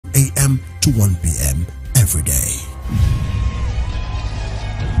to 1 p.m. every day.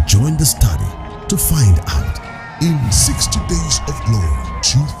 Join the study to find out in 60 Days of Glory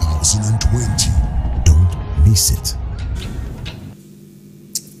 2020. Don't miss it.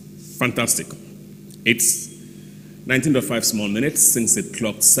 Fantastic. It's 19.5 small minutes since it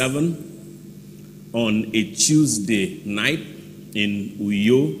clocked 7 on a Tuesday night in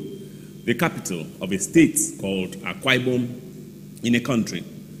Uyo, the capital of a state called Akwa Ibom, in a country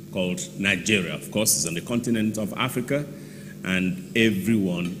called Nigeria. Of course, it's on the continent of Africa, and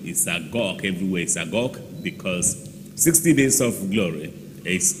everyone is agog, everywhere is agog, because 60 Days of Glory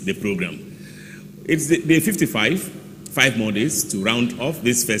is the program. It's day 55, 5 more days to round off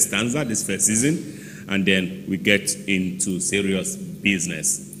this first stanza, this first season, and then we get into serious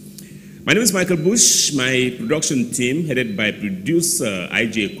business. My name is Michael Bush. My production team, headed by producer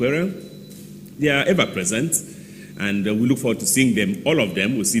I.J. Aquera, they are ever present, and we look forward to seeing them, all of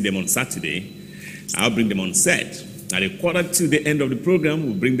them. We'll see them on Saturday. I'll bring them on set. At a quarter to the end of the program,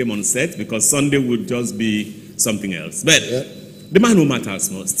 we'll bring them on set, because Sunday will just be something else. But the man who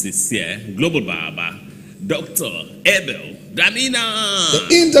matters most is here, Global Barber, Dr. Abel, Damina.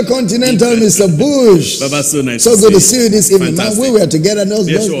 The Intercontinental Mr. Bush. Baba, so nice. So good to see you this evening. Man, we were together not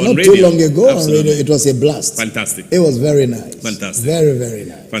too long ago on radio. It was a blast. Fantastic. It was very nice. Fantastic. Very, very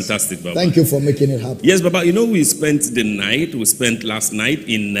nice. Fantastic, Baba. Thank you for making it happen. Yes, Baba, you know, we spent last night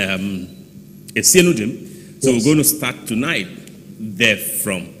in a Senudim. So yes, we're going to start tonight there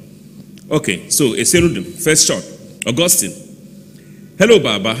from. Okay, so a Senudim, first shot. Augustine. Hello,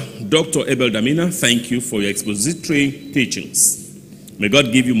 Baba. Dr. Abel Damina, thank you for your expository teachings. May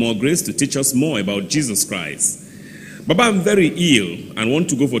God give you more grace to teach us more about Jesus Christ. Baba, I'm very ill and want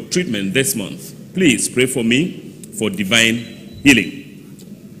to go for treatment this month. Please pray for me for divine healing.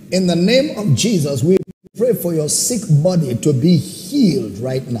 In the name of Jesus, we pray for your sick body to be healed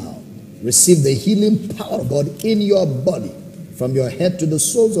right now. Receive the healing power of God in your body, from your head to the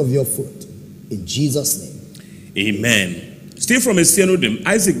soles of your foot. In Jesus' name. Amen. Still from Esienudem,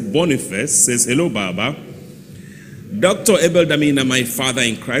 Isaac Boniface says, hello, Baba. Dr. Abel Damina, my father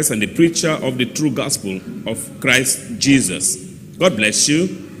in Christ and the preacher of the true gospel of Christ Jesus. God bless you.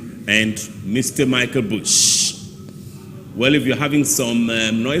 And Mr. Michael Bush. Well, if you're having some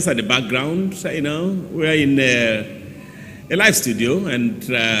noise at the background, you know, we're in a live studio, and,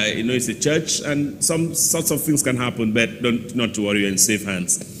 you know, it's a church, and some sorts of things can happen, but not to worry, you're in safe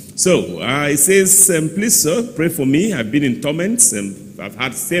hands. So, it says, please, sir, pray for me. I've been in torments, and I've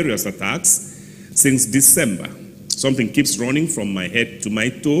had serious attacks since December. Something keeps running from my head to my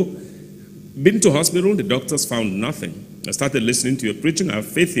toe. Been to hospital, the doctors found nothing. I started listening to your preaching. I have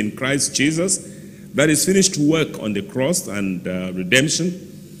faith in Christ Jesus, that his finished work on the cross and redemption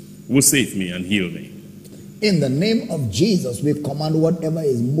will save me and heal me. In the name of Jesus, we command whatever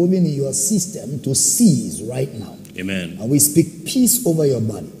is moving in your system to cease right now. Amen. And we speak peace over your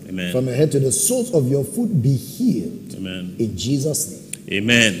body. Amen. From your head to the soles of your foot, be healed. Amen. In Jesus' name.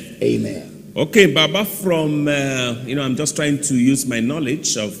 Amen. Amen. Okay, Baba, from, you know, I'm just trying to use my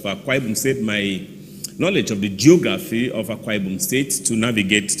knowledge of Akwa Ibom State, my knowledge of the geography of Akwa Ibom State to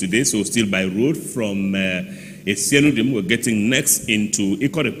navigate today. So still by road from Esienudem, we're getting next into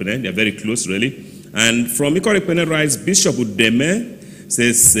Ikorepene. They're very close, really. And from Ikorepene Rise, Bishop Udeme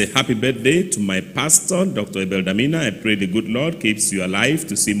says, happy birthday to my pastor, Dr. Abel Damina. I pray the good Lord keeps you alive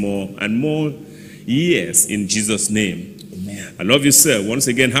to see more and more years in Jesus' name. Amen. I love you, sir. Once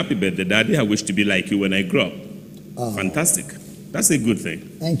again, happy birthday, Daddy. I wish to be like you when I grow up. Oh. Fantastic. That's a good thing.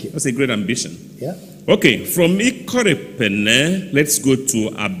 Thank you. That's a great ambition. Yeah. Okay, from Ikorepene, let's go to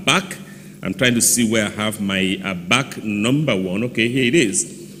Abak. I'm trying to see where I have my Abak number 1. Okay, here it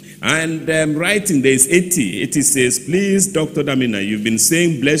is. And writing, there is 80. 80 says, please, Dr. Damina, you've been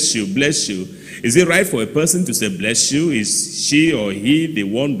saying bless you, bless you. Is it right for a person to say bless you? Is she or he the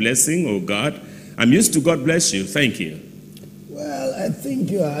one blessing, or God? I'm used to God bless you. Thank you. Well, I think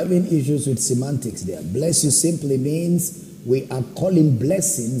you are having issues with semantics there. Bless you simply means we are calling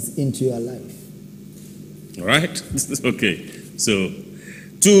blessings into your life. All right? Okay. So,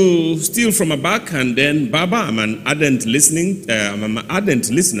 to steal from a back, and then Baba, I'm an ardent listener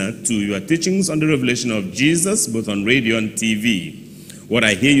to your teachings on the revelation of Jesus, both on radio and TV. What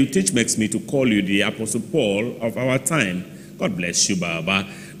I hear you teach makes me to call you the Apostle Paul of our time. God bless you, Baba.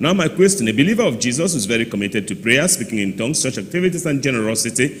 Now my question, a believer of Jesus who's very committed to prayer, speaking in tongues, church activities, and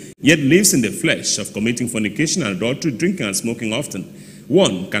generosity, yet lives in the flesh of committing fornication and adultery, drinking and smoking often.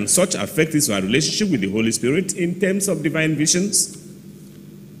 1, can such affect his relationship with the Holy Spirit in terms of divine visions?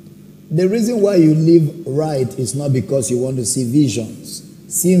 The reason why you live right is not because you want to see visions.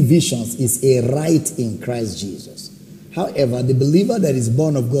 Seeing visions is a right in Christ Jesus. However, the believer that is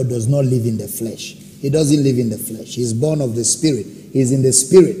born of God does not live in the flesh. He doesn't live in the flesh. He's born of the Spirit. He's in the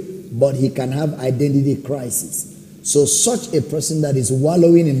Spirit, but he can have identity crisis. So such a person that is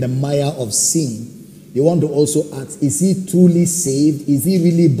wallowing in the mire of sin, you want to also ask, is he truly saved? Is he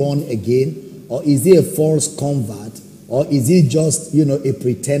really born again? Or is he a false convert? Or is he just, a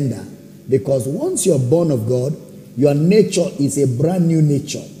pretender? Because once you're born of God, your nature is a brand new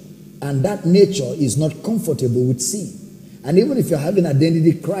nature. And that nature is not comfortable with sin. And even if you're having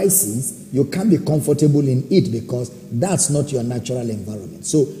identity crisis, you can't be comfortable in it because that's not your natural environment.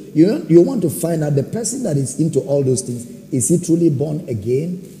 So you want to find out the person that is into all those things, is he truly born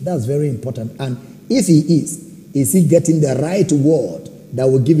again? That's very important. And if he is he getting the right word that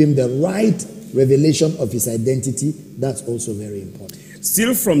will give him the right revelation of his identity? That's also very important.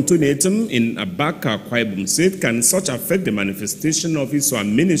 Still from Tunetum in Abaka, Akwa Ibom said, can such affect the manifestation of his or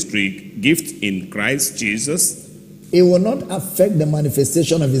ministry gift in Christ Jesus? It will not affect the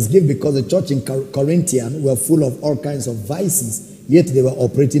manifestation of his gift because the church in Corinthians were full of all kinds of vices, yet they were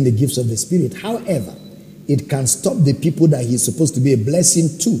operating the gifts of the Spirit. However, it can stop the people that he's supposed to be a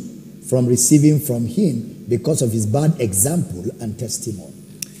blessing to from receiving from him because of his bad example and testimony.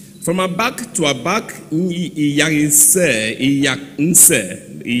 From Abak to Abak,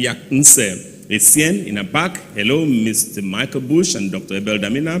 Essien in Abak. Hello, Mr. Michael Bush and Dr. Abel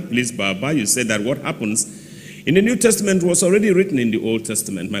Damina. Please, Baba, you said that what happens in the New Testament was already written in the Old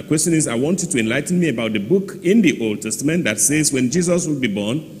Testament. My question is, I want you to enlighten me about the book in the Old Testament that says when Jesus would be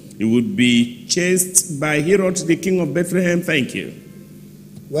born, he would be chased by Herod, the king of Bethlehem. Thank you.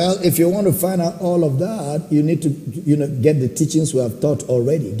 Well, if you want to find out all of that, you need to get the teachings we have taught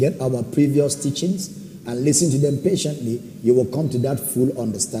already. Get our previous teachings and listen to them patiently. You will come to that full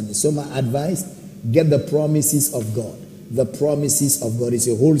understanding. So my advice, get the promises of God. The promises of God is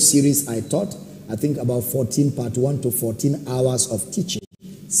a whole series I taught. I think about 14, part 1 to 14 hours of teaching.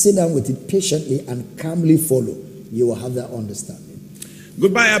 Sit down with it patiently and calmly follow. You will have that understanding.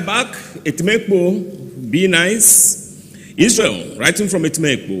 Goodbye, Abak. Etimekbo, be nice. Israel, writing from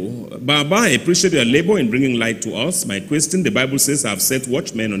Etimekbo. Baba, I appreciate your labor in bringing light to us. My question, the Bible says, I've set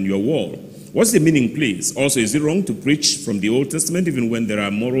watchmen on your wall. What's the meaning, please? Also, is it wrong to preach from the Old Testament even when there are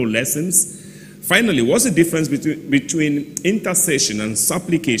moral lessons? Finally, what's the difference between intercession and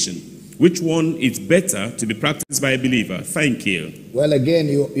supplication? Which one is better to be practiced by a believer? Thank you. Well, again,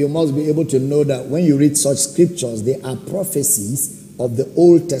 you must be able to know that when you read such scriptures, they are prophecies of the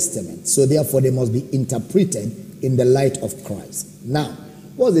Old Testament. So therefore, they must be interpreted in the light of Christ. Now,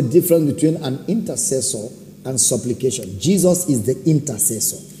 what's the difference between an intercessor and supplication? Jesus is the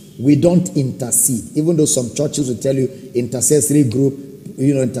intercessor. We don't intercede. Even though some churches will tell you intercessory group,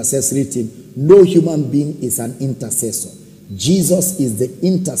 intercessory team, no human being is an intercessor. Jesus is the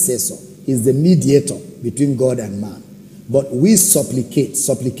intercessor. He's the mediator between God and man. But we supplicate.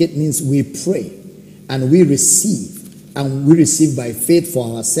 Supplicate means we pray and we receive. And we receive by faith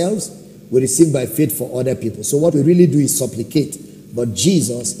for ourselves. We receive by faith for other people. So what we really do is supplicate. But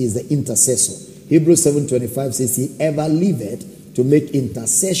Jesus is the intercessor. Hebrews 7:25 says he ever liveth to make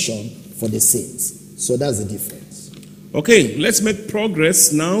intercession for the saints. So that's the difference. Okay, let's make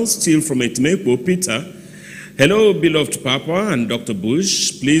progress now. Still from Etimekbo, Peter. Hello, beloved Papa and Dr.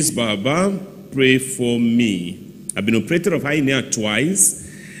 Bush. Please, Baba, pray for me. I've been operated of hernia twice,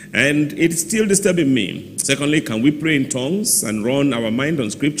 and it's still disturbing me. Secondly, can we pray in tongues and run our mind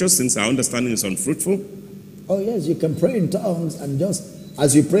on scripture since our understanding is unfruitful? Oh, yes, you can pray in tongues, and just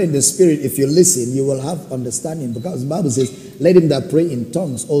as you pray in the Spirit, if you listen, you will have understanding. Because the Bible says, let him that pray in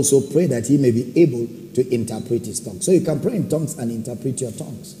tongues also pray that he may be able to interpret his tongues. So you can pray in tongues and interpret your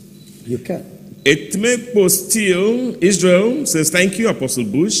tongues. You can. Etimekbo still, Israel says, thank you, Apostle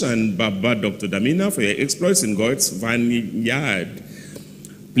Bush and Baba Dr. Damina, for your exploits in God's vineyard.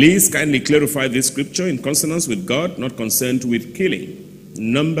 Please kindly clarify this scripture in consonance with God, not concerned with killing.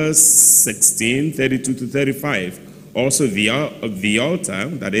 Numbers 16:32-35. Also, the altar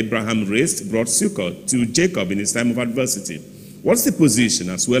that Abraham raised brought succor to Jacob in his time of adversity. What's the position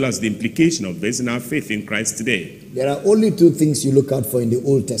as well as the implication of this in our faith in Christ today? There are only two things you look out for in the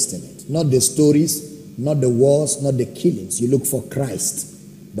Old Testament. Not the stories, not the wars, not the killings. You look for Christ.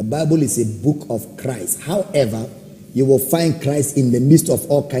 The Bible is a book of Christ. However, you will find Christ in the midst of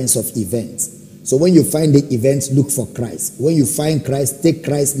all kinds of events. So when you find the events, look for Christ. When you find Christ, take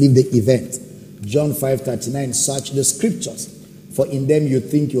Christ, leave the event. John 5:39, search the scriptures, for in them you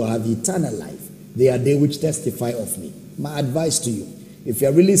think you have eternal life. They are they which testify of me. My advice to you, if you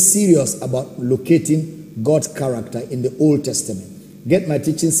are really serious about locating God's character in the Old Testament, get my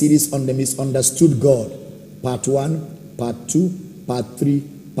teaching series on the misunderstood God. Part 1, Part 2, Part 3,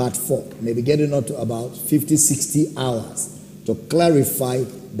 part 4. Maybe getting up to about 50, 60 hours to clarify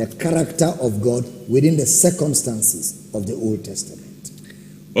the character of God within the circumstances of the Old Testament.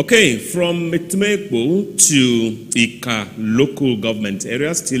 Okay, from Metumekbo to Ika local government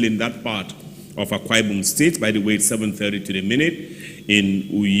area, still in that part of Akwa Ibom State. By the way, it's 7:30 to the minute in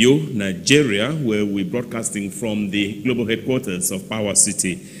Uyo, Nigeria, where we're broadcasting from the global headquarters of Power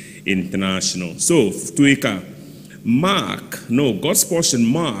City International. So, to Ika, God's portion,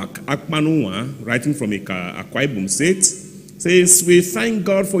 Mark Akmanua, writing from Ika, Akwa Ibom State, says, we thank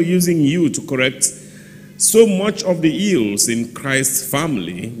God for using you to correct so much of the ills in Christ's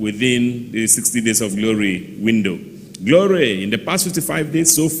family within the 60 days of glory window. Glory, in the past 55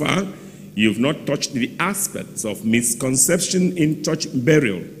 days so far, you've not touched the aspects of misconception in church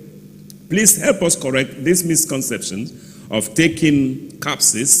burial. Please help us correct these misconceptions of taking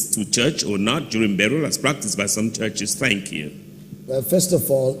corpses to church or not during burial as practiced by some churches. Thank you. Well, first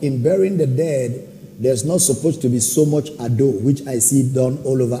of all, in burying the dead, there's not supposed to be so much ado, which I see done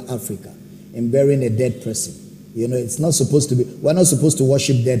all over Africa. In burying a dead person, it's not supposed to be. We're not supposed to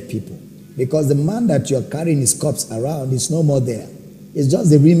worship dead people, because the man that you're carrying his corpse around is no more there. It's just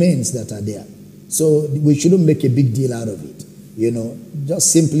the remains that are there. So we shouldn't make a big deal out of it.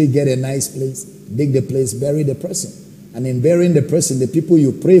 Just simply get a nice place, dig the place, bury the person. And in burying the person, the people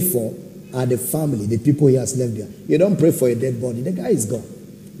you pray for are the family, the people he has left there. You don't pray for a dead body. The guy is gone.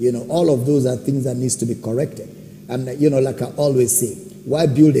 All of those are things that needs to be corrected. And like I always say, why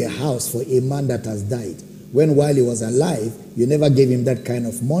build a house for a man that has died when while he was alive, you never gave him that kind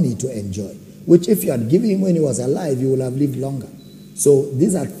of money to enjoy? Which if you had given him when he was alive, he would have lived longer. So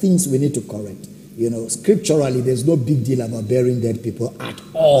these are things we need to correct. Scripturally, there's no big deal about burying dead people at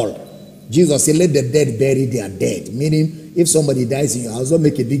all. Jesus said, let the dead bury their dead. Meaning, if somebody dies in your house, don't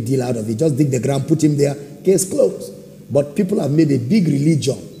make a big deal out of it. Just dig the ground, put him there, case closed. But people have made a big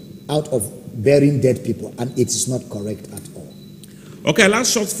religion out of burying dead people, and it is not correct at all. Okay,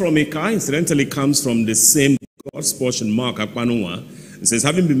 last shot from Ika, incidentally, comes from the same God's portion, Mark Akpanua. It says,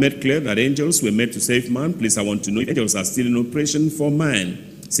 having been made clear that angels were made to save man, please, I want to know if angels are still in operation for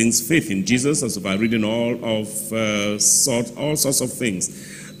man, since faith in Jesus, as by reading all sorts of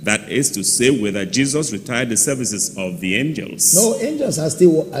things. That is to say, whether Jesus retired the services of the angels. No, angels are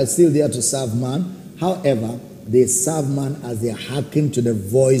still there to serve man. However, they serve man as they hearken to the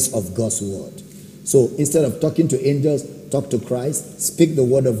voice of God's word. So instead of talking to angels, talk to Christ, speak the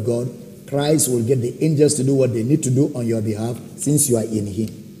word of God. Christ will get the angels to do what they need to do on your behalf since you are in him.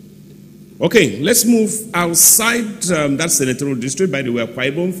 Okay, let's move outside that senatorial district. By the way,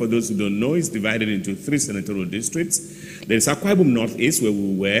 Akwa Ibom, for those who don't know, is divided into 3 senatorial districts. There is Akwa Ibom Northeast, where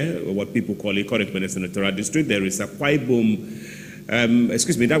we were, or what people call a correct senatorial district. There is Akwa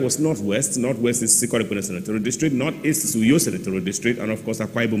Ibom, that was Northwest. Northwest is Sikore Senatorial District. Northeast is Uyo Senatorial District. And of course,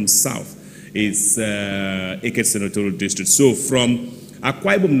 Akwa Ibom South is Eket Senatorial District. So from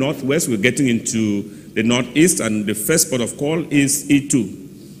Akwa Ibom Northwest, we're getting into the Northeast, and the first port of call is E2.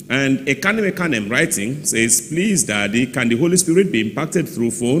 And Ekanem writing says, please, Daddy, can the Holy Spirit be impacted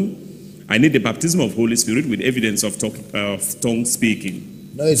through phone? I need the baptism of Holy Spirit with evidence of tongue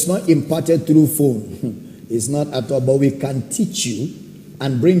speaking. No, it's not imparted through phone. It's not at all, but we can teach you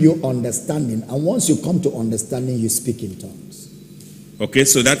and bring you understanding. And once you come to understanding, you speak in tongues. Okay,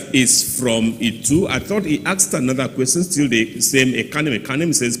 so that is from E2. I thought he asked another question, still the same Ekanem.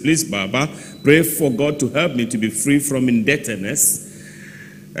 Ekanem says, please, Baba, pray for God to help me to be free from indebtedness,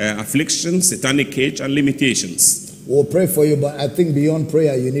 affliction, satanic cage, and limitations. We'll pray for you, but I think beyond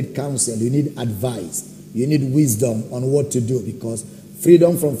prayer, you need counsel, you need advice, you need wisdom on what to do, because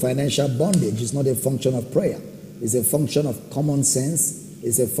freedom from financial bondage is not a function of prayer. It's a function of common sense.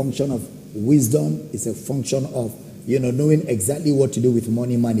 It's a function of wisdom. It's a function of, knowing exactly what to do with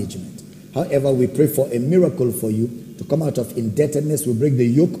money management. However, we pray for a miracle for you to come out of indebtedness. We break the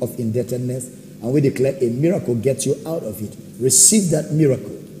yoke of indebtedness, and we declare a miracle gets you out of it. Receive that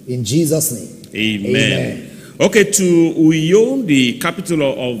miracle in Jesus' name. Amen. Okay, to Uyo, the capital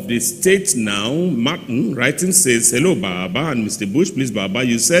of the state now, Martin writing says, hello, Baba and Mr. Bush. Please, Baba,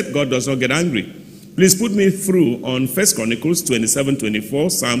 you said God does not get angry. Please put me through on 1 Chronicles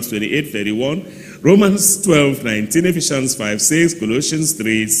 27:24, Psalms 28:31, Romans 12:19, Ephesians 5:6, Colossians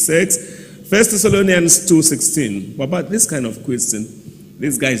 3:6, 1 Thessalonians 2:16. Baba, this kind of question,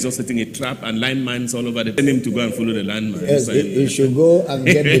 this guy is just setting a trap and landmines all over. Send him to go and follow the landmines. Yes, he should go and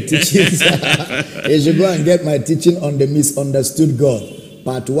get the teachings. He should go and get my teaching on the misunderstood God.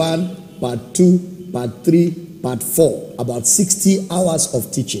 Part 1, Part 2, Part 3, Part 4. About 60 hours of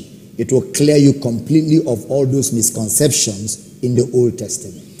teaching. It will clear you completely of all those misconceptions in the Old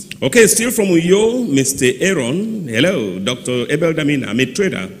Testament. Okay, still from Uyo, Mr. Aaron. Hello, Dr. Abel Damina. I'm a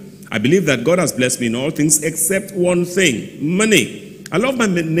trader. I believe that God has blessed me in all things except one thing, money. I love my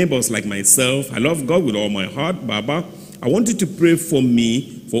neighbors like myself. I love God with all my heart. Baba, I want you to pray for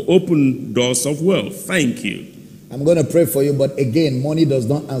me for open doors of wealth. Thank you. I'm going to pray for you, but again, money does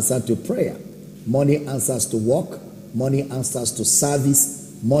not answer to prayer. Money answers to work. Money answers to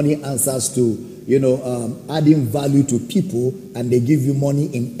service. Money answers to, adding value to people, and they give you money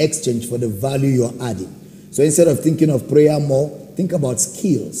in exchange for the value you're adding. So instead of thinking of prayer more, think about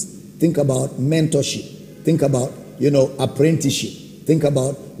skills. Think about mentorship. Think about, apprenticeship. Think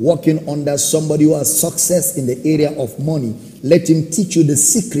about working under somebody who has success in the area of money. Let him teach you the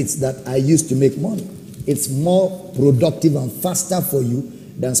secrets that are used to make money. It's more productive and faster for you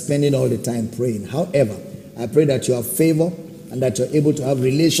than spending all the time praying. However, I pray that you have favor and that you're able to have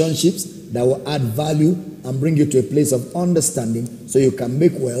relationships that will add value and bring you to a place of understanding so you can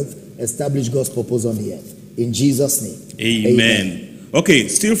make wealth, establish God's purpose on the earth. In Jesus' name. Amen. Okay,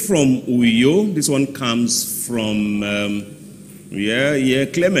 still from Uyo. This one comes from,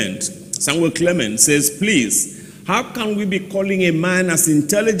 Clement. Samuel Clement says, please, how can we be calling a man as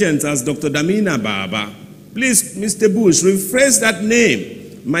intelligent as Dr. Damina Baba? Please, Mr. Bush, rephrase that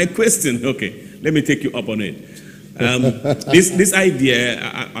name. My question, okay, let me take you up on it. This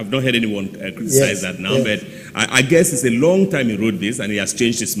idea, I've not heard anyone criticize that now, but I guess it's a long time he wrote this and he has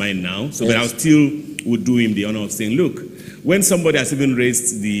changed his mind now. So, but I still would do him the honor of saying, look, when somebody has even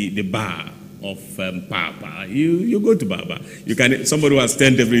raised the bar of Papa, you go to Baba. You can, somebody who has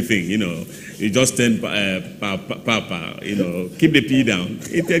turned everything, you just turn Papa, keep the P down.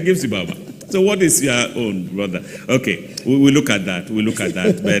 It gives you Baba. So what is your own, brother? Okay, we'll look at that. We'll look at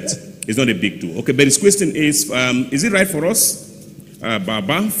that, but it's not a big deal. Okay, but his question is it right for us,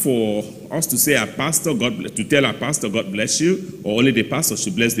 Baba, for us to say our pastor, to tell our pastor, God bless you, or only the pastor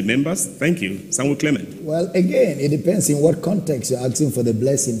should bless the members? Thank you. Samuel Clement. Well, again, it depends in what context you're asking for the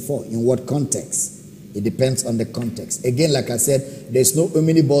blessing for. In what context? It depends on the context. Again, like I said, there's no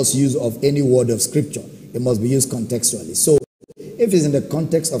omnibus use of any word of scripture. It must be used contextually. So if it's in the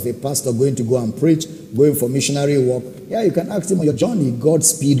context of a pastor going to go and preach, going for missionary work, yeah, you can ask him on your journey,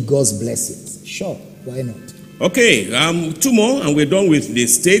 Godspeed, God's blessings. Sure, why not? Okay, two more and we're done with the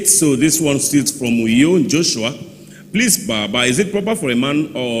states. So this one steals from Uyo and Joshua. Please, Baba, is it proper for a man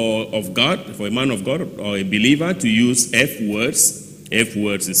of God or a believer to use F words? F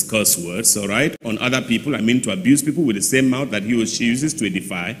words is curse words, all right, on other people. I mean to abuse people with the same mouth that he or she uses to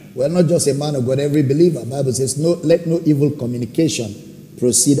edify. Well, not just a man of God, every believer. The Bible says, let no evil communication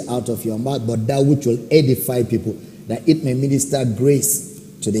proceed out of your mouth, but that which will edify people, that it may minister grace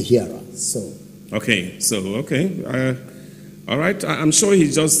to the hearer. So. Okay, all right. I'm sure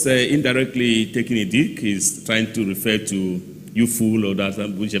he's just indirectly taking a dig. He's trying to refer to you fool or that,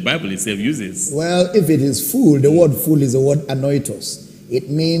 which the Bible itself uses. Well, if it is fool, the word fool is the word anoitos. It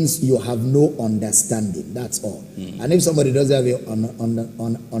means you have no understanding. That's all. And if somebody doesn't have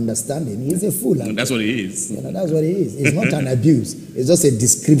an understanding, he's a fool. And that's what he is. That's what he is. It's not an abuse. It's just a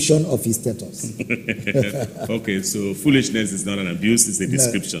description of his status. Okay, so foolishness is not an abuse, it's a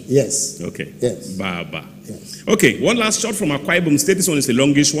description. No. Yes. Okay. Yes. Baba. Yes. Okay, one last shot from Akwa Ibom State. This one is a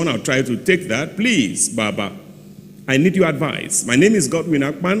longish one. I'll try to take that. Please, Baba, I need your advice. My name is Godwin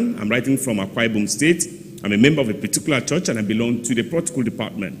Akpan. I'm writing from Akwa Ibom State. I'm a member of a particular church and I belong to the protocol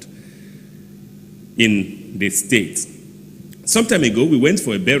department in the state. Some time ago, we went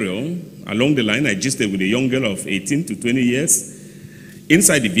for a burial. Along the line, I gisted with a young girl of 18 to 20 years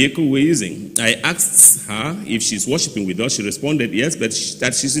inside the vehicle we're using. I asked her if she's worshiping with us. She responded yes, but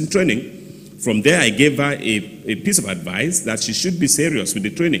that she's in training. From there, I gave her a piece of advice that she should be serious with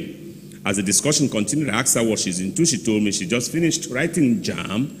the training. As the discussion continued, I asked her what she's into. She told me she just finished writing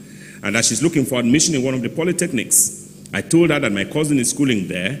JAM and that she's looking for admission in one of the polytechnics. I told her that my cousin is schooling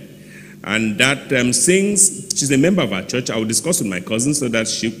there and that since she's a member of our church, I would discuss with my cousin so that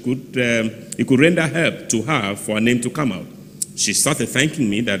he could render help to her for her name to come out. She started thanking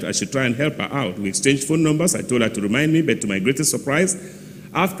me that I should try and help her out. We exchanged phone numbers. I told her to remind me, but to my greatest surprise,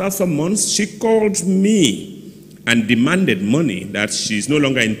 after some months, she called me and demanded money that she's no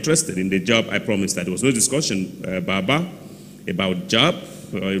longer interested in the job I promised her. There was no discussion, Baba, about job.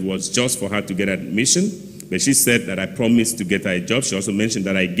 It was just for her to get admission. But she said that I promised to get her a job. She also mentioned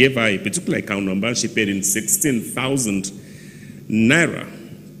that I gave her a particular account number and she paid in 16,000 naira.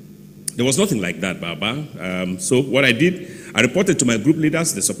 There was nothing like that, Baba. So what I did, I reported to my group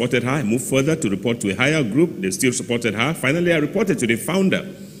leaders. They supported her. I moved further to report to a higher group. They still supported her. Finally, I reported to the founder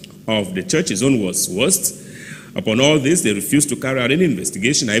of the church. His own was worst. Upon all this, they refused to carry out any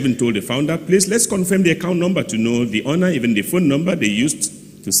investigation. I even told the founder, please, let's confirm the account number to know the owner, even the phone number they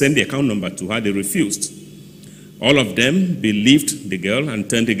used to send the account number to her. They refused. All of them believed the girl and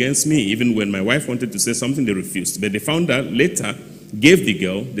turned against me. Even when my wife wanted to say something, they refused. But they found out later, gave the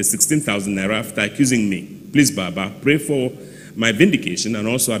girl the 16,000 naira after accusing me. Please, Baba, pray for my vindication and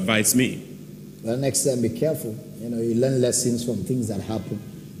also advise me. Well, next time, be careful. You learn lessons from things that happen.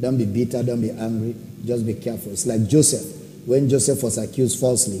 Don't be bitter, don't be angry. Just be careful. It's like Joseph. When Joseph was accused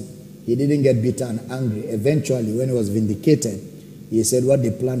falsely, he didn't get bitter and angry. Eventually, when he was vindicated, he said, what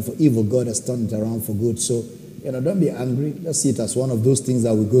they planned for evil, God has turned it around for good. So, don't be angry. Just see it as one of those things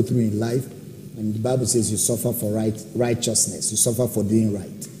that we go through in life. And the Bible says you suffer for righteousness. You suffer for doing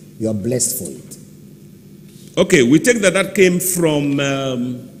right. You are blessed for it. Okay, we take that came from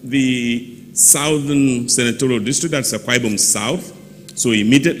the Southern Senatorial District. That's Akwa Ibom South. So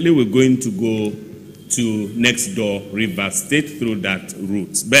immediately we're going to go to next door, River State, through that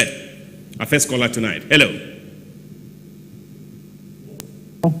route. But our first caller tonight. Hello.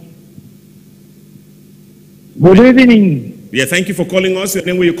 Good evening. Yeah, thank you for calling us. And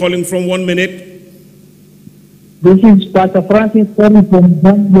then where you calling from? 1 minute. This is Pastor Francis calling from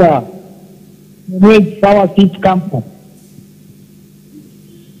Zambia, Red Power Seat Campus.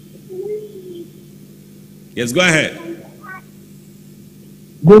 Yes, go ahead.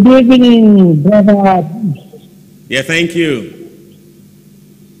 Good evening, brother. Yeah, thank you.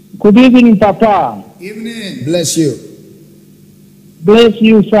 Good evening, Papa. Evening. Bless you. Bless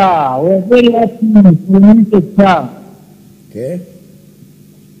you, sir. We're very happy for the message, sir. Okay.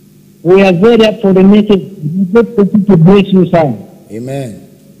 We are very happy for the message. We God to bless you, sir. Amen.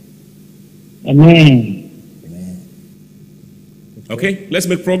 Amen. Okay, let's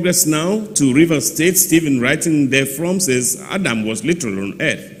make progress now to River State. Stephen writing there from says, Adam was literal on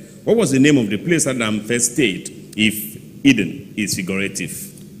earth. What was the name of the place Adam first stayed, if Eden is figurative?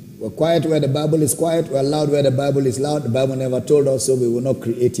 We're quiet where the Bible is quiet. We're loud where the Bible is loud. The Bible never told us, so we will not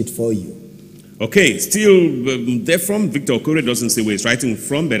create it for you. Okay, still there from Victor Okore doesn't say where he's writing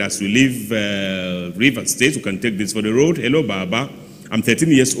from, but as we leave River State, we can take this for the road. Hello, Baba. I'm 13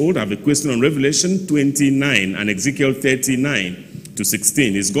 years old. I have a question on Revelation 29 and Ezekiel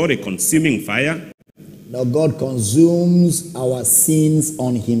 39-16. Is God a consuming fire? Now, God consumes our sins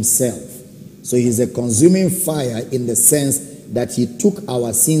on himself. So he's a consuming fire in the sense that he took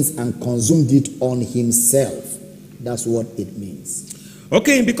our sins and consumed it on himself. That's what it means.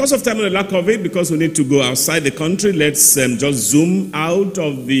 Okay, because of time and the lack of it, because we need to go outside the country, let's just zoom out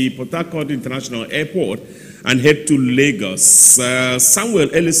of the Port Harcourt International Airport and head to Lagos. Samuel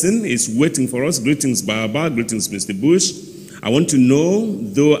Ellison is waiting for us. Greetings, Baba. Greetings, Mr. Bush. I want to know,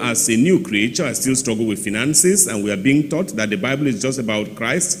 though as a new creature, I still struggle with finances, and we are being taught that the Bible is just about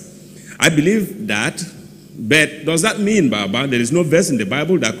Christ. I believe that, but does that mean, Baba, there is no verse in the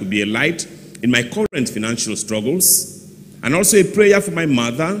Bible that could be a light in my current financial struggles? And also a prayer for my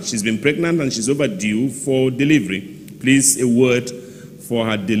mother. She's been pregnant and she's overdue for delivery. Please, a word for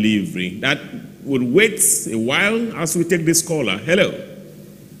her delivery. That will wait a while as we take this caller. Hello.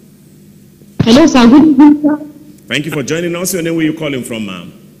 Hello, sir. Good evening, sir. Thank you for joining us. Your name, where are you calling from,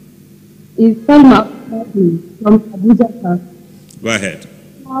 ma'am? It's Selma from Abuja, sir. Go ahead.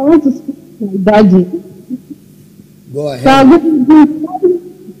 I want to speak to my daddy. Go ahead. Sir, good evening.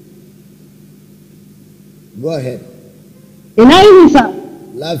 Go ahead. In Irish, sir.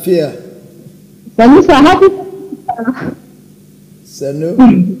 Lafia. Sanu, sir. Happy Sanu.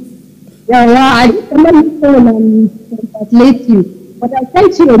 Yeah, I just want to congratulate you. But I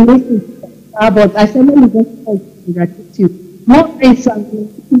sent you a message, but I sent you just to congratulate you. More thanks, sir.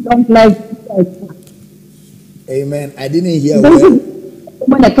 You don't like it. Amen. I didn't hear well.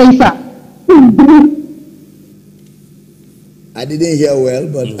 I didn't hear well,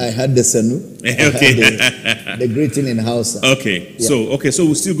 but I heard the Sanu. Okay. The greeting in house. Okay. Yeah. So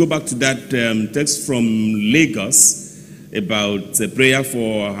we'll still go back to that text from Lagos about a prayer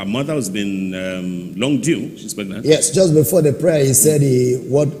for her mother who's been long due. She's pregnant. Yes, just before the prayer, he said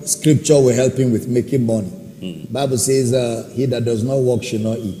what scripture will help him with making money. Bible says, he that does not work should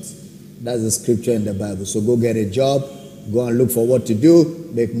not eat. That's the scripture in the Bible. So go get a job, go and look for what to do,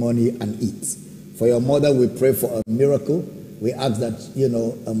 make money and eat. For your mother, we pray for a miracle. We ask that,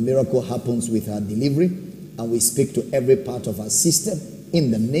 a miracle happens with her delivery, and we speak to every part of her system in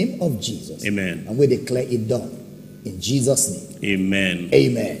the name of Jesus. Amen. And we declare it done in Jesus' name. Amen.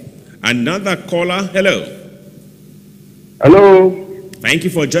 Amen. Another caller. Hello. Hello. Thank you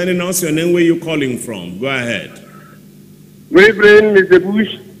for joining us. Your name, where you calling from? Go ahead. Good evening, Mr.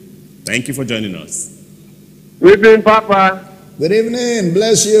 Bush. Thank you for joining us. Good evening, Papa. Good evening.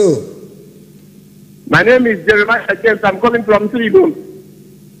 Bless you. My name is Jeremiah James. I'm calling from Sweden.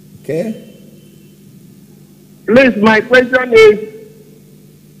 Okay. Please, my question is,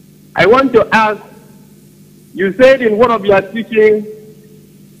 I want to ask, you said in one of your teachings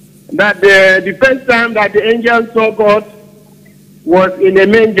that the first time that the angel saw God was in a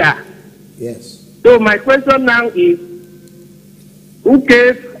manger. Yes. So my question now is, who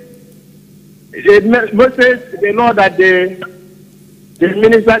gave Moses the law that they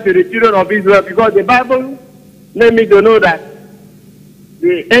minister to the children of Israel? Because the Bible let me to know that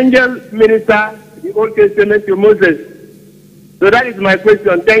the angel minister the Old Testament to Moses. So that is my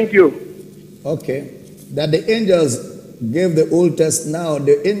question. Thank you. Okay. That the angels gave the Old Testament. Now,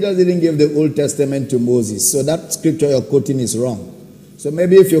 the angels didn't give the Old Testament to Moses. So that scripture you're quoting is wrong. So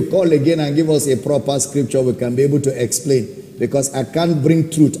maybe if you call again and give us a proper scripture, we can be able to explain. Because I can't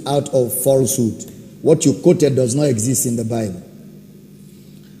bring truth out of falsehood. What you quoted does not exist in the Bible.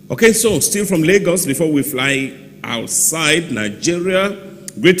 Okay, so still from Lagos, before we fly outside Nigeria,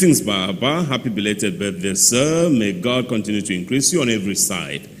 greetings, Baba. Happy belated birthday, sir. May God continue to increase you on every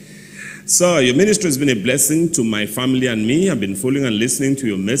side. Sir, your ministry has been a blessing to my family and me. I've been following and listening to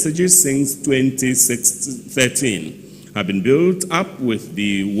your messages since 2013. I've been built up with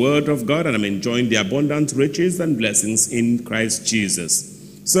the word of God, and I'm enjoying the abundant riches and blessings in Christ Jesus.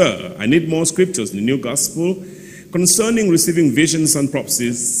 Sir, I need more scriptures in the new gospel concerning receiving visions and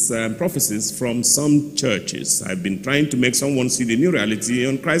prophecies from some churches. I've been trying to make someone see the new reality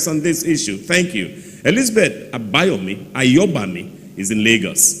on Christ on this issue. Thank you. Elizabeth Ayobami is in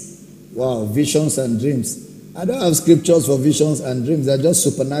Lagos. Wow, visions and dreams. I don't have scriptures for visions and dreams. They're just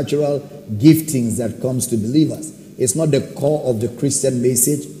supernatural giftings that comes to believers. It's not the core of the Christian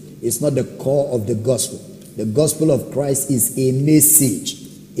message. It's not the core of the gospel. The gospel of Christ is a message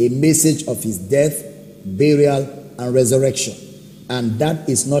of his death, burial, and resurrection. And that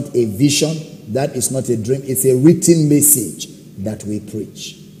is not a vision. That is not a dream. It's a written message that we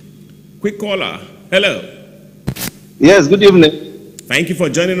preach. Quick caller. Hello. Yes, good evening. Thank you for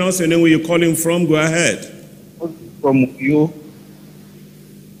joining us. Your name, where you're calling from? Go ahead. From you.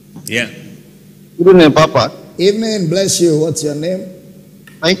 Yeah. Good evening, Papa. Evening, bless you. What's your name?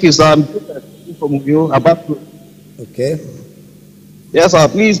 Thank you, sir. I'm from you. About to. Okay. Yes, sir.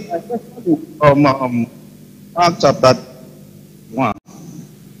 Please, I just want to Mark chapter 1.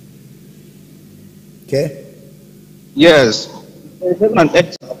 Okay. Yes. 7 and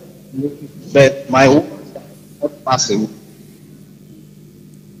 8. But my words are not passing.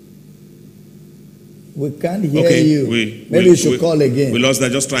 We can't hear you. Maybe you should call again. We lost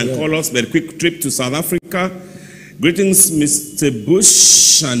that. Just try and call us. But a quick trip to South Africa. Greetings, Mr.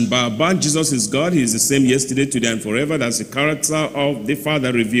 Bush and Baba. Jesus is God. He is the same yesterday, today, and forever. That's the character of the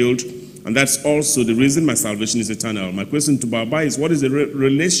Father revealed. And that's also the reason my salvation is eternal. My question to Baba is, what is the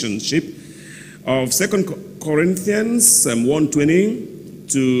relationship of 2 Corinthians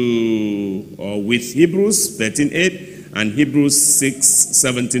 1:20 with Hebrews 13:8 and Hebrews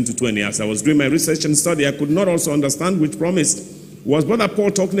 6:17-20? As I was doing my research and study, I could not also understand which promise was Brother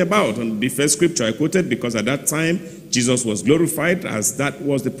Paul talking about on the first scripture I quoted, because at that time Jesus was glorified, as that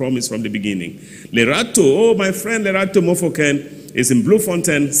was the promise from the beginning. Lerato, oh my friend Lerato Mofoken is in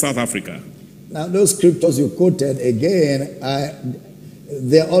Bloemfontein, South Africa. Now those scriptures you quoted again,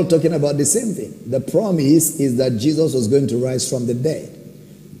 they're all talking about the same thing. The promise is that Jesus was going to rise from the dead.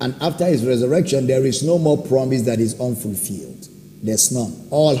 And after his resurrection, there is no more promise that is unfulfilled. There's none.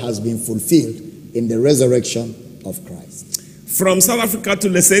 All has been fulfilled in the resurrection of Christ. From South Africa to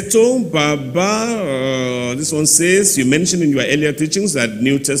Lesotho, Baba, this one says, you mentioned in your earlier teachings that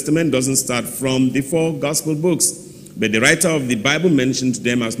New Testament doesn't start from the 4 gospel books, but the writer of the Bible mentioned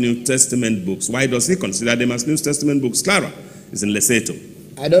them as New Testament books. Why does he consider them as New Testament books? Clara is in Lesotho.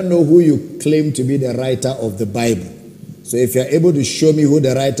 I don't know who you claim to be the writer of the Bible. So if you're able to show me who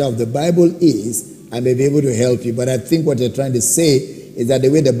the writer of the Bible is, I may be able to help you. But I think what you're trying to say is that the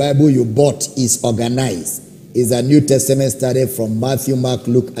way the Bible you bought is organized is that New Testament started from Matthew, Mark,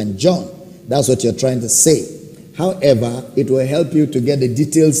 Luke, and John. That's what you're trying to say. However, it will help you to get the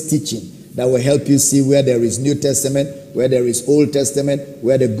details teaching that will help you see where there is New Testament, where there is Old Testament,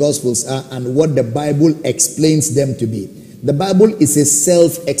 where the Gospels are, and what the Bible explains them to be. The Bible is a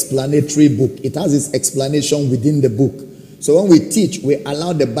self-explanatory book. It has its explanation within the book. So when we teach, we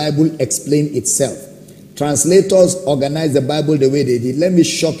allow the Bible explain itself. Translators organize the Bible the way they did. Let me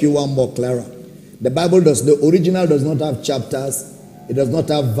shock you one more, Clara. The original does not have chapters. It does not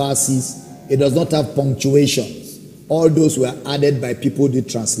have verses. It does not have punctuations. All those were added by people who did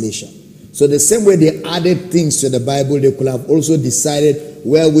translation. So the same way they added things to the Bible, they could have also decided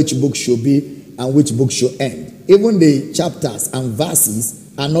where which book should be and which book should end. Even the chapters and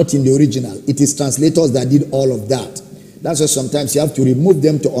verses are not in the original. It is translators that did all of that. That's why sometimes you have to remove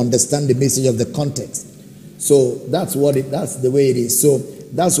them to understand the message of the context. So that's the way it is. So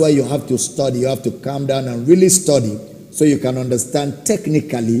that's why you have to study. You have to calm down and really study so you can understand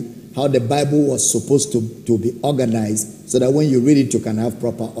technically how the Bible was supposed to be organized, so that when you read it, you can have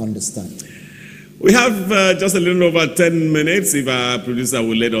proper understanding. We have just a little over 10 minutes, if our producer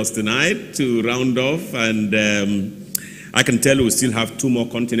will let us tonight, to round off. And I can tell we still have 2 more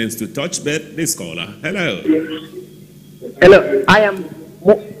continents to touch, but this caller. Hello. Hello, I am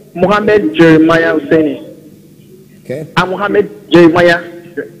Mohammed Jeremiah Husseini. Okay. I'm Mohammed Jeremiah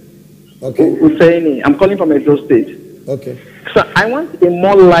Husseini. I'm calling from Edo State. Okay. So I want a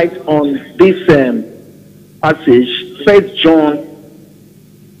more light on this passage, 1 John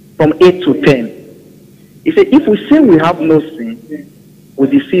from 8 to 10. He said, if we say we have no sin, we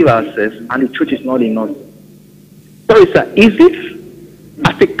deceive ourselves and the truth is not in us. Sorry, sir, is it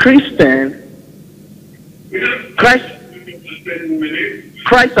as a Christian, Christ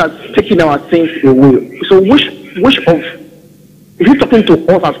has taken our sins away? So which of, is he talking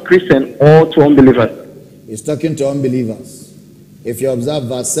to us as Christians or to unbelievers? He's talking to unbelievers. If you observe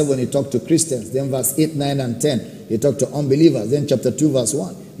verse 7, he talked to Christians. Then verse 8, 9, and 10, he talked to unbelievers. Then chapter 2, verse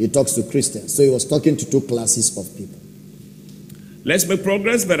 1, he talks to Christians. So he was talking to 2 classes of people. Let's make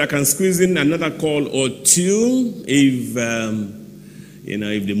progress, but I can squeeze in another call or 2 if,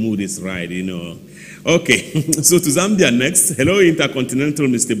 if the mood is right, Okay, so to Zambia next. Hello, Intercontinental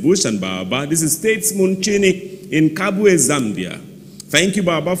Mr. Bush and Baba. This is Statesman Chini in Kabwe, Zambia. Thank you,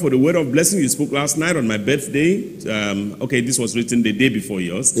 Baba, for the word of blessing you spoke last night on my birthday. Okay, this was written the day before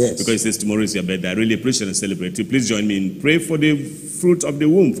yours. Yes. Because it says tomorrow is your birthday. I really appreciate and celebrate you. Please join me in pray for the fruit of the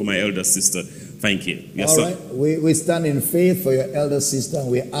womb for my elder sister. Thank you. Yes, All sir. right. We stand in faith for your elder sister, and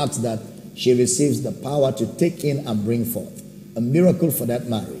we ask that she receives the power to take in and bring forth a miracle for that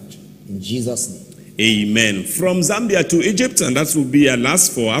marriage. In Jesus' name. Amen. From Zambia to Egypt, and that will be our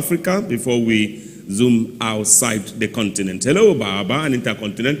last for Africa before we zoom outside the continent. Hello, Baba, and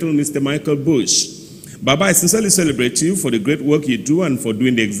Intercontinental Mr. Michael Bush. Baba, I sincerely celebrate you for the great work you do and for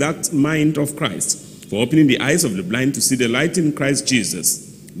doing the exact mind of Christ, for opening the eyes of the blind to see the light in Christ Jesus.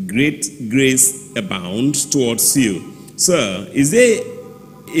 Great grace abound towards you. Sir, is there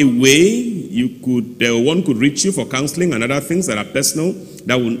a way one could reach you for counseling and other things that are personal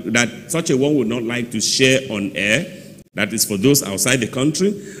that such a one would not like to share on air? That is for those outside the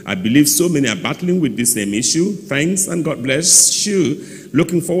country. I believe so many are battling with this same issue. Thanks and God bless you.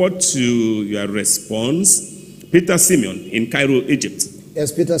 Looking forward to your response. Peter Simeon in Cairo, Egypt.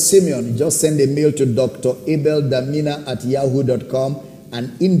 Yes, Peter Simeon, just send a mail to Dr. Abel Damina at yahoo.com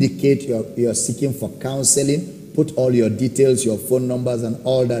and indicate you're seeking for counseling. Put all your details, your phone numbers and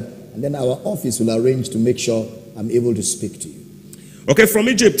all that. And then our office will arrange to make sure I'm able to speak to you. Okay, from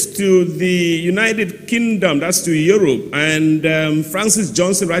Egypt to the United Kingdom, that's to Europe. And Francis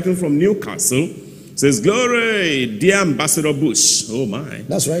Johnson, writing from Newcastle, says, glory, dear Ambassador Bush. Oh, my.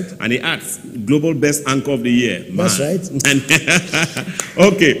 That's right. And he adds, global best anchor of the year. That's right. And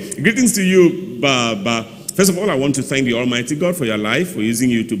okay, greetings to you, Baba. First of all, I want to thank the Almighty God for your life, for using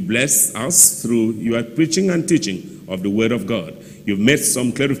you to bless us through your preaching and teaching of the Word of God. You've made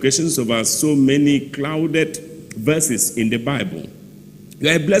some clarifications over so many clouded verses in the Bible. You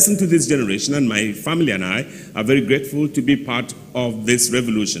are a blessing to this generation, and my family and I are very grateful to be part of this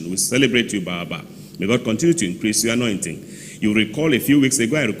revolution. We celebrate you, Baba. May God continue to increase your anointing. You recall a few weeks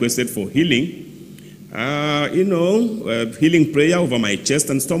ago I requested for healing. Healing prayer over my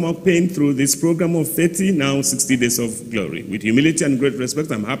chest and stomach pain through this program of 30, now 60 days of glory. With humility and great respect,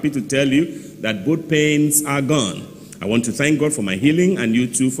 I'm happy to tell you that both pains are gone. I want to thank God for my healing and you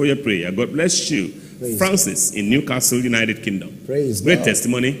too for your prayer. God bless you. Praise Francis God. In Newcastle, United Kingdom. Praise Great God.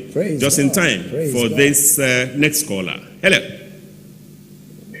 testimony. Praise just God. In time Praise for God. This next caller. Hello.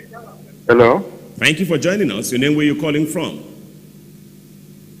 Hello. Thank you for joining us. Your name, where you calling from?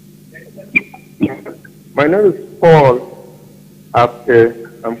 My name is Paul Apke.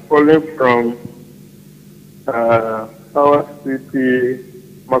 I'm calling from Power City,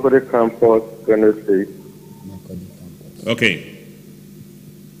 Makode Campus, Ghana State. Okay.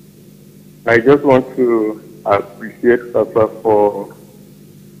 I just want to appreciate Papa for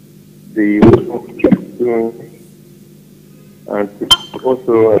the work he's doing, and to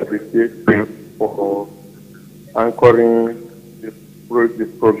also appreciate him for anchoring this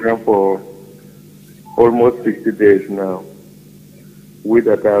program for almost 60 days now. We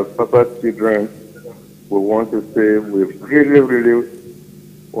that are Papa's children, we want to say we really, really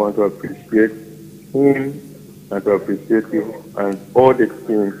want to appreciate him and to appreciate you and all the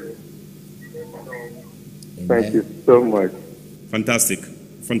team. Thank you so much. Fantastic.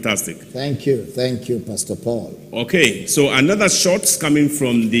 Fantastic. Thank you, Pastor Paul. Okay, so another shot coming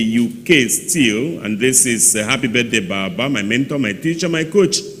from the UK still, and this is happy birthday, Baba, my mentor, my teacher, my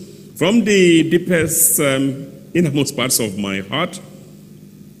coach. From the deepest, innermost parts of my heart,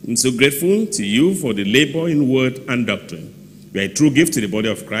 I'm so grateful to you for the labor in word and doctrine. You are a true gift to the body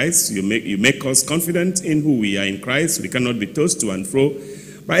of Christ. You make us confident in who we are in Christ. We cannot be tossed to and fro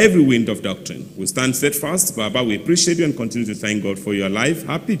by every wind of doctrine. We stand steadfast. Baba, we appreciate you and continue to thank God for your life.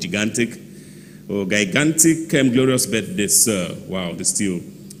 Happy, gigantic, glorious birthday, sir. Wow, they're still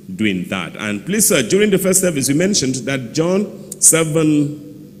doing that. And please, sir, during the first service, we mentioned that John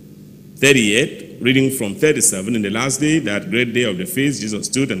 7:38, reading from 37, in the last day, that great day of the feast, Jesus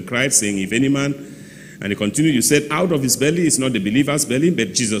stood and cried, saying, if any man, and he continued, you said, out of his belly is not the believer's belly,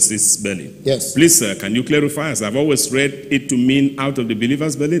 but Jesus' belly. Yes. Please, sir, can you clarify, as I've always read it to mean out of the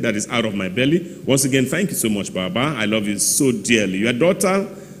believer's belly, that is out of my belly. Once again, thank you so much, Baba. I love you so dearly. Your daughter,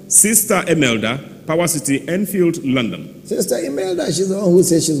 Sister Imelda, Power City, Enfield, London. Sister Imelda, she's the one who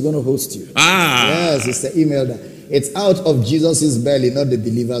says she's going to host you. Yes, Sister Imelda. It's out of Jesus' belly, not the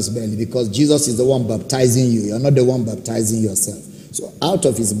believer's belly, because Jesus is the one baptizing you. You're not the one baptizing yourself. So out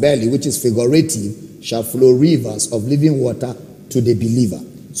of his belly, which is figurative, shall flow rivers of living water to the believer.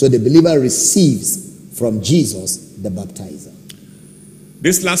 So the believer receives from Jesus, the baptizer.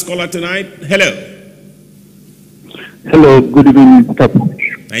 This last caller tonight, hello. Hello, good evening, Mr.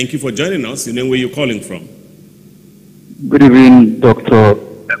 Bush. Thank you for joining us. You know where you're calling from. Good evening, Doctor.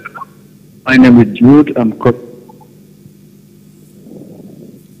 My name is Jude.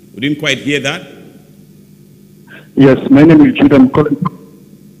 We didn't quite hear that. Yes, my name is Jude. I'm calling.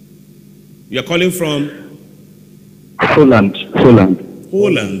 You're calling from? Holland.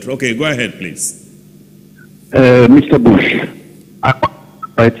 Holland. Okay, go ahead, please. Mr. Bush, I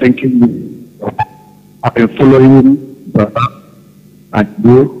thank you. I've been following and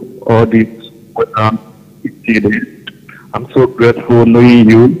you all these 50 days. I'm so grateful knowing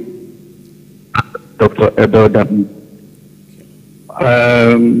you, Dr. Abel Damina.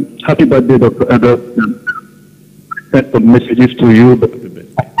 Happy birthday, Dr. Abel. I sent some messages to you.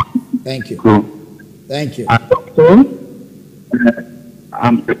 Thank you. Thank you.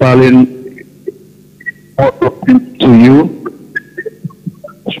 I'm calling all of them to you.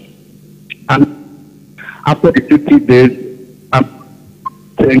 And after the 50 days, I'm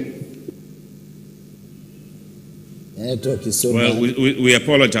saying. Network is so well, bad. we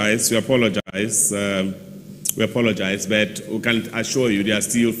apologize. We apologize. We apologize, but we can assure you there are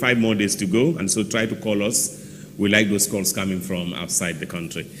still 5 more days to go, and so try to call us. We like those calls coming from outside the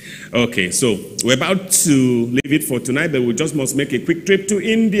country. Okay, so we're about to leave it for tonight, but we just must make a quick trip to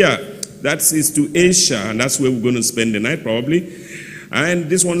India. That is to Asia, and that's where we're going to spend the night probably. And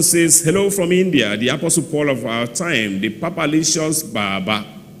this one says, hello from India, the Apostle Paul of our time, the Papalicious Baba.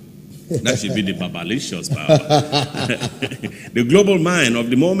 That should be the Babalicious Baba. The global mind of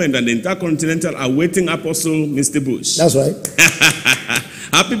the moment and the intercontinental awaiting Apostle Mr. Bush. That's right.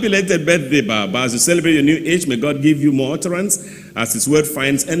 Happy belated birthday, Baba. As you celebrate your new age, may God give you more utterance as his word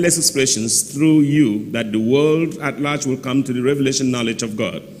finds endless expressions through you, that the world at large will come to the revelation knowledge of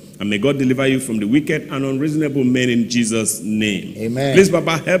God. And may God deliver you from the wicked and unreasonable men in Jesus' name. Amen. Please,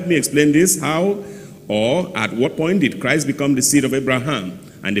 Baba, help me explain this. How or at what point did Christ become the seed of Abraham?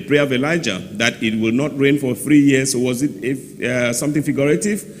 And the prayer of Elijah, that it will not rain for 3 years, or was it something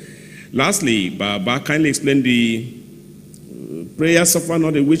figurative? Lastly, Baba, kindly explain the prayer, suffer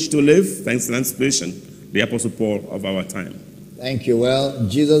not a witch to live. Thanks and inspiration, the Apostle Paul of our time. Thank you. Well,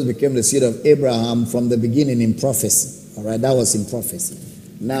 Jesus became the seed of Abraham from the beginning in prophecy. All right, that was in prophecy.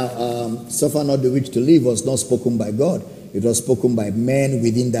 Now, suffer not the witch to live was not spoken by God. It was spoken by men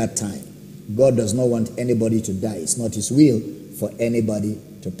within that time. God does not want anybody to die. It's not his will for anybody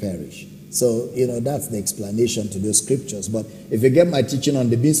to perish. So, that's the explanation to those scriptures. But if you get my teaching on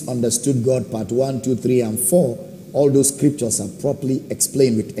the misunderstood God, part 1, 2, 3, and 4, all those scriptures are properly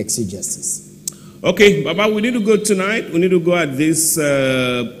explained with exegesis. Okay, Baba, we need to go tonight. We need to go at this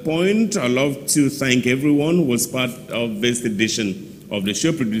point. I'd love to thank everyone who was part of this edition of the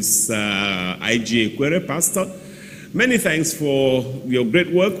show, producer IGA Quere, Pastor. Many thanks for your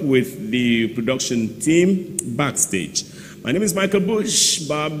great work with the production team backstage. My name is Michael Bush.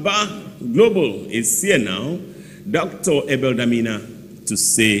 Baba Global is here now. Dr. Abel Damina to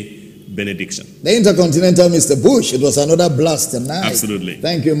say benediction. The Intercontinental Mr. Bush, it was another blast tonight. Absolutely.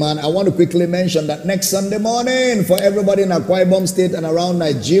 Thank you, man. I want to quickly mention that next Sunday morning, for everybody in Akwa Ibom State and around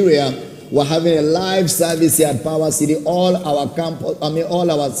Nigeria, we're having a live service here at Power City. All our campus, all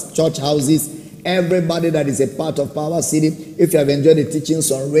our church houses everybody that is a part of Power City. If you have enjoyed the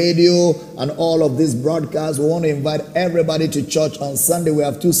teachings on radio and all of these broadcasts, we want to invite everybody to church on Sunday. We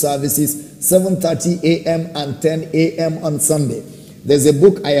have 2 services, 7:30 a.m. and 10 a.m. on Sunday. There's a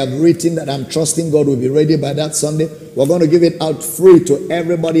book I have written that I'm trusting God will be ready by that Sunday. We're going to give it out free to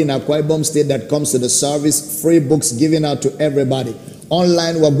everybody in Akwa Ibom State that comes to the service. Free books given out to everybody.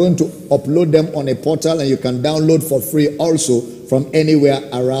 Online, we're going to upload them on a portal, and you can download for free also from anywhere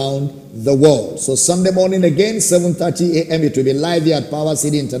around the world. So Sunday morning again, 7:30 a.m. It will be live here at Power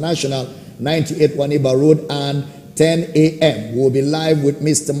City International, 98 Waniba Road, and 10 a.m. We'll be live with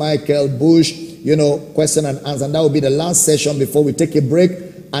Mr. Michael Bush, question and answer. And that will be the last session before we take a break,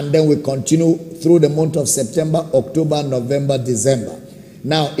 and then we continue through the month of September, October, November, December.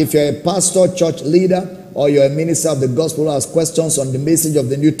 Now, if you're a pastor, church leader, or you're a minister of the gospel who has questions on the message of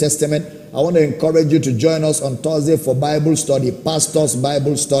the New Testament, I want to encourage you to join us on Thursday for Bible study, Pastor's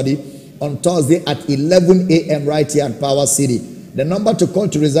Bible Study, on Thursday at 11 a.m. right here at Power City. The number to call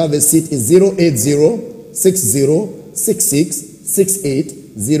to reserve a seat is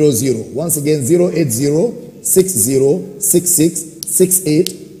 080-6066-6800. Once again,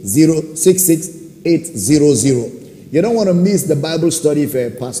 080-6066-6800. You don't want to miss the Bible study if you're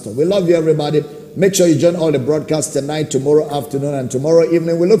a pastor. We love you, everybody. Make sure you join all the broadcasts tonight, tomorrow afternoon, and tomorrow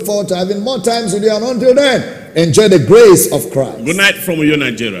evening. We look forward to having more times with you. And until then, enjoy the grace of Christ. Good night from Uyo,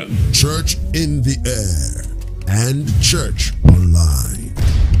 Nigeria. Church in the air and church online.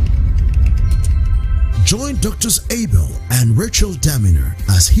 Join Doctors Abel and Rachel Damina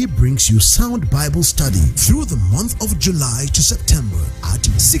as he brings you sound Bible study through the month of July to September at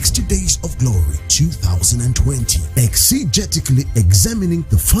 60 Days of Glory 2020. Exegetically examining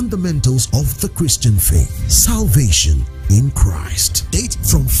the fundamentals of the Christian faith. Salvation in Christ. Date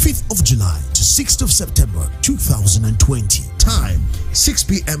from 5th of July to 6th of September 2020. Time 6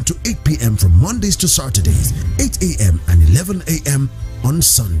 p.m. to 8 p.m. from Mondays to Saturdays, 8 a.m. and 11 a.m. on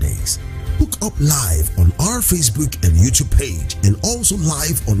Sundays. Hook up live on our Facebook and YouTube page, and also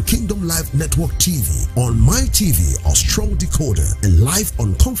live on Kingdom Live Network TV, on My TV or Strong Decoder, and live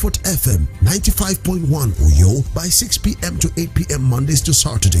on Comfort FM 95.1 Uyo by 6 p.m. to 8 p.m. Mondays to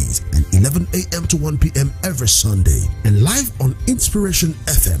Saturdays, and 11 a.m. to 1 p.m. every Sunday, and live on Inspiration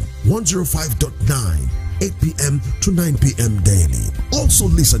FM 105.9 8 p.m. to 9 p.m. daily. Also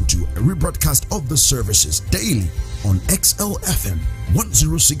listen to a rebroadcast of the services daily on XLFM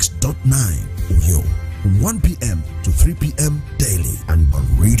 106.9 Uyo from 1 p.m. to 3 p.m. daily, and on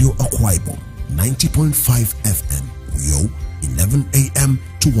Radio Akwa Ibom 90.5 FM Uyo 11 a.m.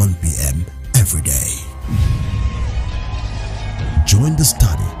 to 1 p.m. every day. Join the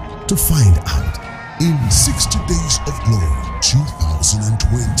study to find out in 60 Days of Glory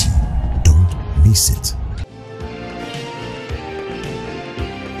 2020. Don't miss it.